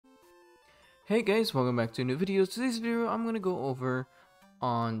Hey guys, welcome back to a new video. Today's video I'm gonna go over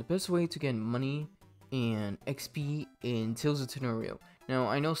on the best way to get money and XP in Tales of Tanorio. Now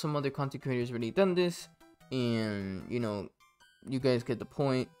I know some other content creators already done this, and you guys get the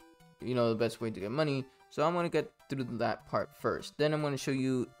point. The best way to get money. So I'm gonna get through that part first. Then I'm gonna show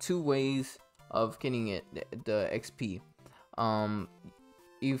you two ways of getting it, the XP.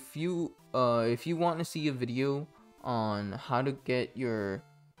 If you want to see a video on how to get your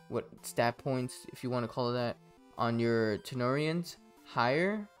stat points, if you want to call it that, on your Tanorians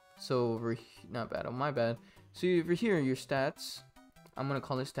higher, so over not bad, oh my bad, so over here your stats, I'm gonna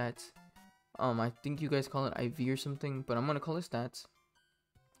call it stats. I think you guys call it IV or something, but I'm gonna call it stats.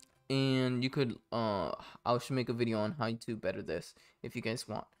 And you could I should make a video on how to better this if you guys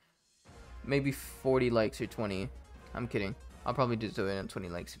want. Maybe 40 likes or 20. I'm kidding, I'll probably just do it on 20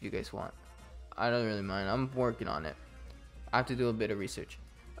 likes if you guys want. I don't really mind, I'm working on it. I have to do a bit of research.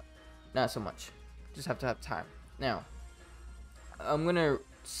 Not so much, just have to have time. Now I'm gonna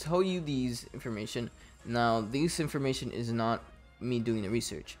tell you these information. Now this information is not me doing the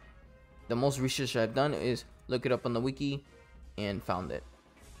research. The most research I've done is look it up on the wiki and found it.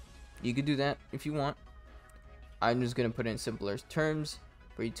 You could do that if you want. I'm just gonna put it in simpler terms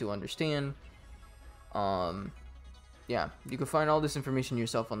for you to understand. Yeah, you can find all this information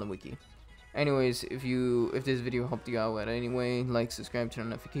yourself on the wiki. Anyways, if this video helped you out in any way, like, subscribe, turn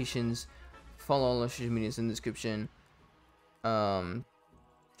on notifications, follow all our social medias in the description. Drop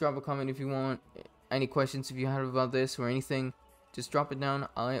a comment if you want. Any questions if you have about this or anything, just drop it down.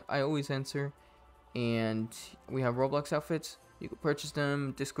 I always answer. And we have Roblox outfits. You can purchase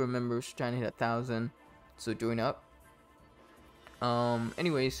them. Discord members trying to hit 1,000, so join up.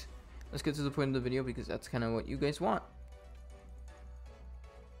 Anyways, let's get to the point of the video because that's kind of what you guys want.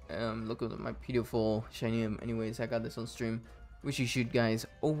 Look at my beautiful shiny. Anyways, I got this on stream, which you should guys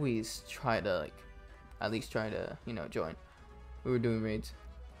always try to at least try to join. We were doing raids.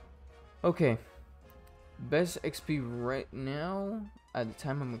 Okay, best XP right now at the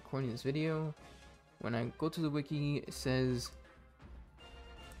time I'm recording this video. When I go to the wiki, it says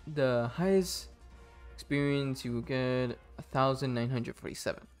the highest experience you will get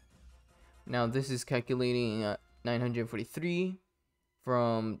 1,947. Now this is calculating 943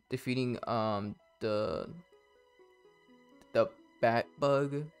 from defeating the bat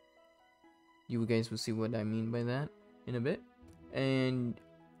bug. You guys will see what I mean by that in a bit. And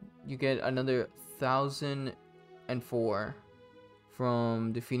you get another 1,004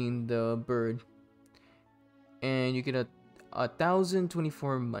 from defeating the bird, and you get a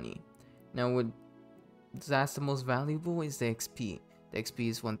 1,024 money. Now that's the most valuable is the XP. The XP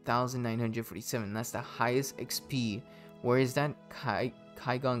is 1,947. That's the highest XP. Where is that?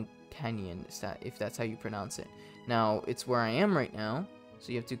 Kaigon Canyon, is that, if that's how you pronounce it. Now it's where I am right now,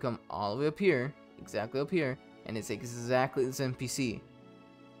 so you have to come all the way up here, exactly up here, and it's exactly this NPC.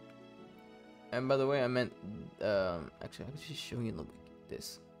 And by the way, I meant actually I can just show you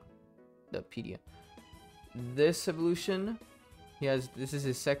the pedia. This evolution, this is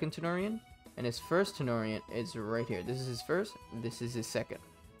his second Tanorian, and his first Tanorian is right here. This is his first, this is his second.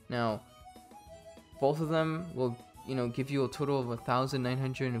 Now both of them will give you a total of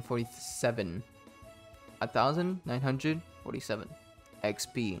 1,947. 1,947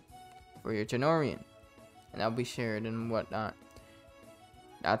 XP for your Tanorian, and that'll be shared and whatnot.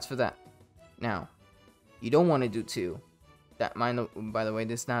 That's for that. Now, you don't want to do two. That by the way,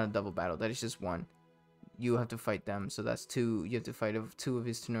 this is not a double battle. That is just one. You have to fight them, so that's two. You have to fight two of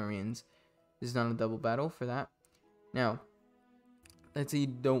his Tanorians. This is not a double battle for that. Now, let's say you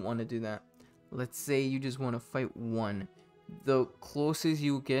don't want to do that. Let's say you just want to fight one. The closest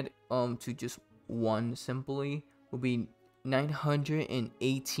you get to just one simply will be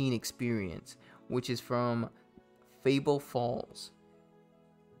 918 experience, which is from Fable Falls,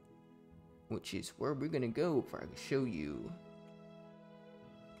 which is where we're gonna go if I can show you.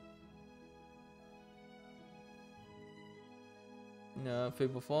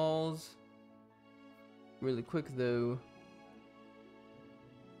 Fable Falls. Really quick though.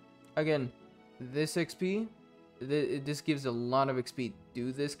 Again, this XP, this gives a lot of XP.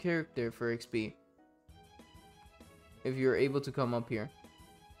 Do this character for XP. If you're able to come up here.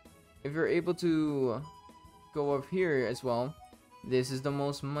 If you're able to go up here as well, this is the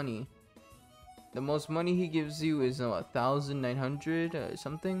most money. The most money he gives you is 1,900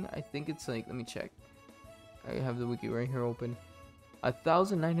 something. I think it's like, let me check. I have the wiki right here open.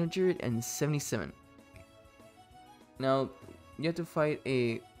 1,977. Now, you have to fight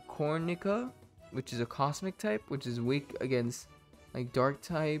a Cornica, which is a cosmic type, which is weak against like dark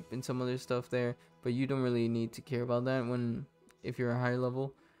type and some other stuff there, but you don't really need to care about that if you're a higher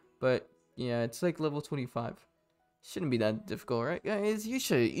level. But Yeah, it's like level 25. Shouldn't be that difficult, right, guys? You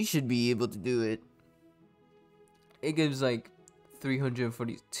should be able to do it. It gives like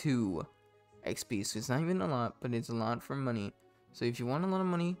 342 XP, so it's not even a lot, but it's a lot for money. So if you want a lot of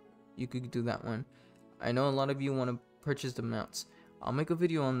money, you could do that one. I know a lot of you want to purchase the mounts. I'll make a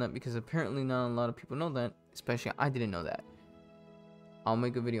video on that because apparently not a lot of people know that, especially I didn't know that. I'll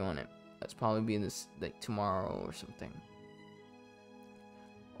make a video on it. That's probably be in this like tomorrow or something,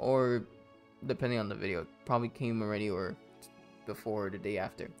 or depending on the video, probably came already or before or the day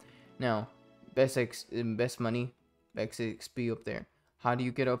after. Now, best money, best XP up there. How do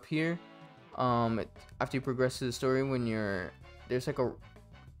you get up here? After you progress to the story, when there's like a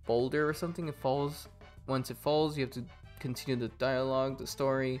boulder or something, it falls. Once it falls, you have to continue the dialogue, the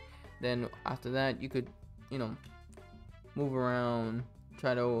story. Then after that, you could, move around,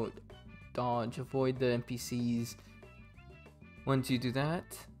 try to dodge, avoid the NPCs. Once you do that,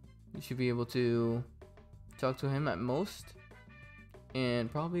 you should be able to talk to him at most, and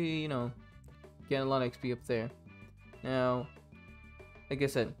probably, get a lot of XP up there. Now, like I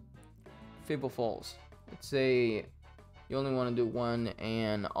said, Fable Falls. Let's say you only want to do one,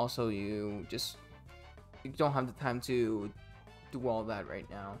 and also you don't have the time to do all that right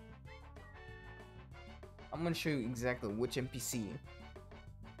now. I'm gonna show you exactly which NPC.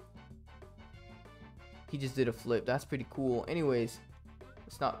 He just did a flip. That's pretty cool. Anyways,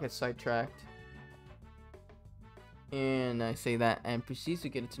 let's not get sidetracked. And I say that and proceeds to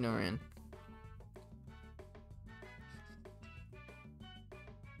get a Tanorio.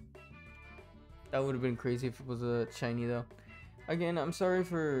 That would have been crazy if it was a shiny though. Again, I'm sorry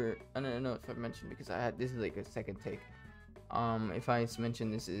for, I don't know if I mentioned, because this is like a second take. If I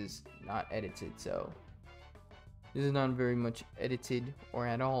mentioned, this is not edited, so this is not very much edited or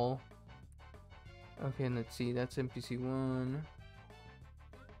at all. Okay, let's see, that's NPC 1.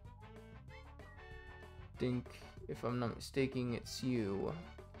 Think, if I'm not mistaken, it's you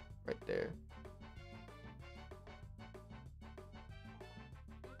right there.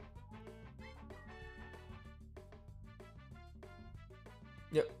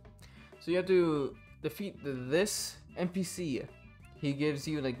 Yep. So you have to defeat this NPC. He gives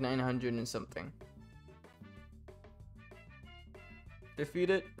you like 900 and something. Defeat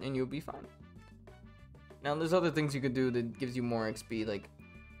it and you'll be fine. Now there's other things you could do that gives you more XP. Like,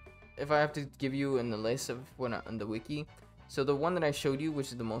 if I have to give you in the list of when on the wiki, so the one that I showed you, which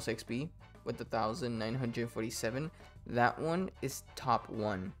is the most XP with 1,947, that one is top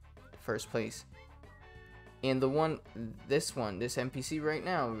 1, first place. And this NPC right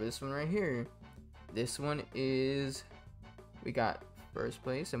now, this one right here, this one is, we got first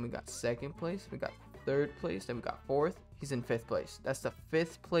place, and we got second place, we got third place, then we got fourth. He's in 5th place. That's the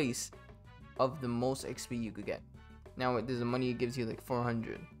 5th place of the most XP you could get. Now there's a money it gives you like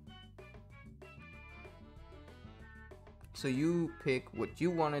 400. So you pick what you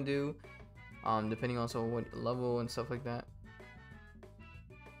want to do, depending also what level and stuff like that.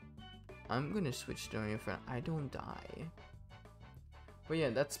 I'm gonna switch to your friend. I don't die. But yeah,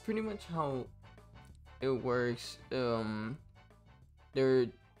 that's pretty much how it works. There are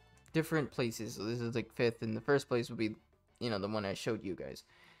different places. So this is like 5th, and the first place would be, the one I showed you guys.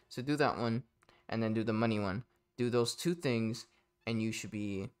 So do that one, and then do the money one. Do those 2 things, and you should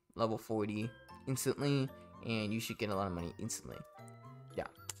be level 40 instantly, and you should get a lot of money instantly. Yeah,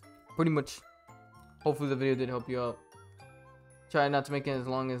 pretty much. Hopefully the video did help you out. Try not to make it as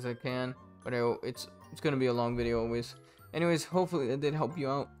long as I can, but it's gonna be a long video always. Anyways, hopefully it did help you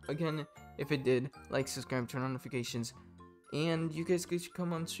out. Again, if it did, like, subscribe, turn on notifications, and you guys should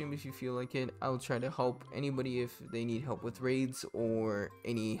come on stream if you feel like it. I'll try to help anybody if they need help with raids or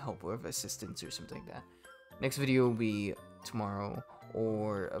any help with assistance or something like that. Next video will be tomorrow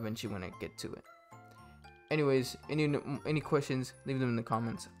or eventually when I get to it. Anyways, any questions, leave them in the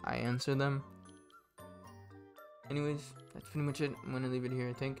comments. I answer them. Anyways, that's pretty much it. I'm gonna leave it here,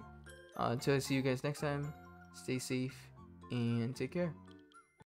 I think. Until I see you guys next time, stay safe and take care.